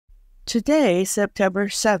Today, September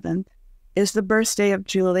 7th, is the birthday of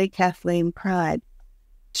Julia Kathleen Pryde.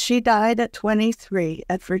 She died at 23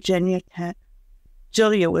 at Virginia Tech.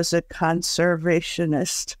 Julia was a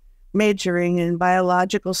conservationist, majoring in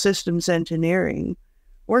biological systems engineering,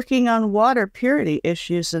 working on water purity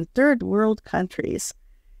issues in third world countries,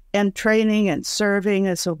 and training and serving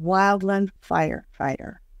as a wildland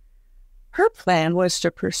firefighter. Her plan was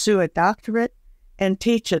to pursue a doctorate and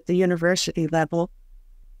teach at the university level.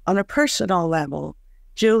 On a personal level,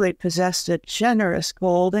 Julie possessed a generous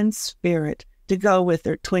golden spirit to go with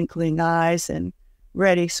her twinkling eyes and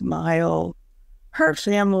ready smile. Her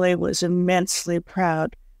family was immensely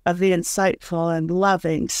proud of the insightful and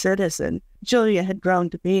loving citizen Julia had grown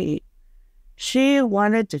to be. She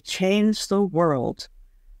wanted to change the world.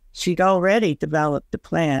 She'd already developed a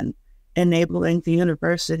plan enabling the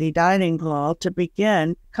university dining hall to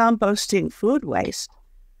begin composting food waste.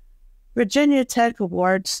 Virginia Tech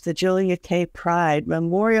awards the Julia K. Pryde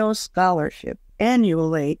Memorial Scholarship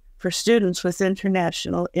annually for students with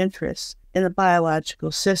international interests in the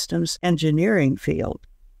biological systems engineering field.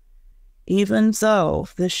 Even though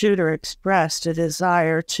the shooter expressed a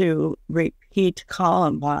desire to repeat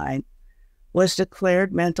Columbine, was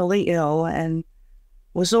declared mentally ill, and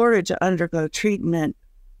was ordered to undergo treatment,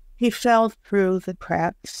 he fell through the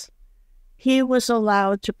cracks. He was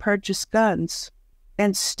allowed to purchase guns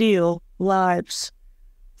and steal lives.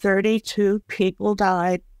 32 people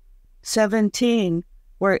died, 17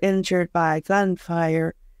 were injured by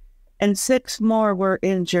gunfire, and 6 more were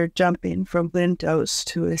injured jumping from windows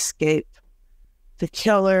to escape. The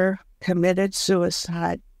killer committed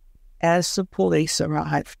suicide as the police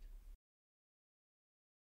arrived.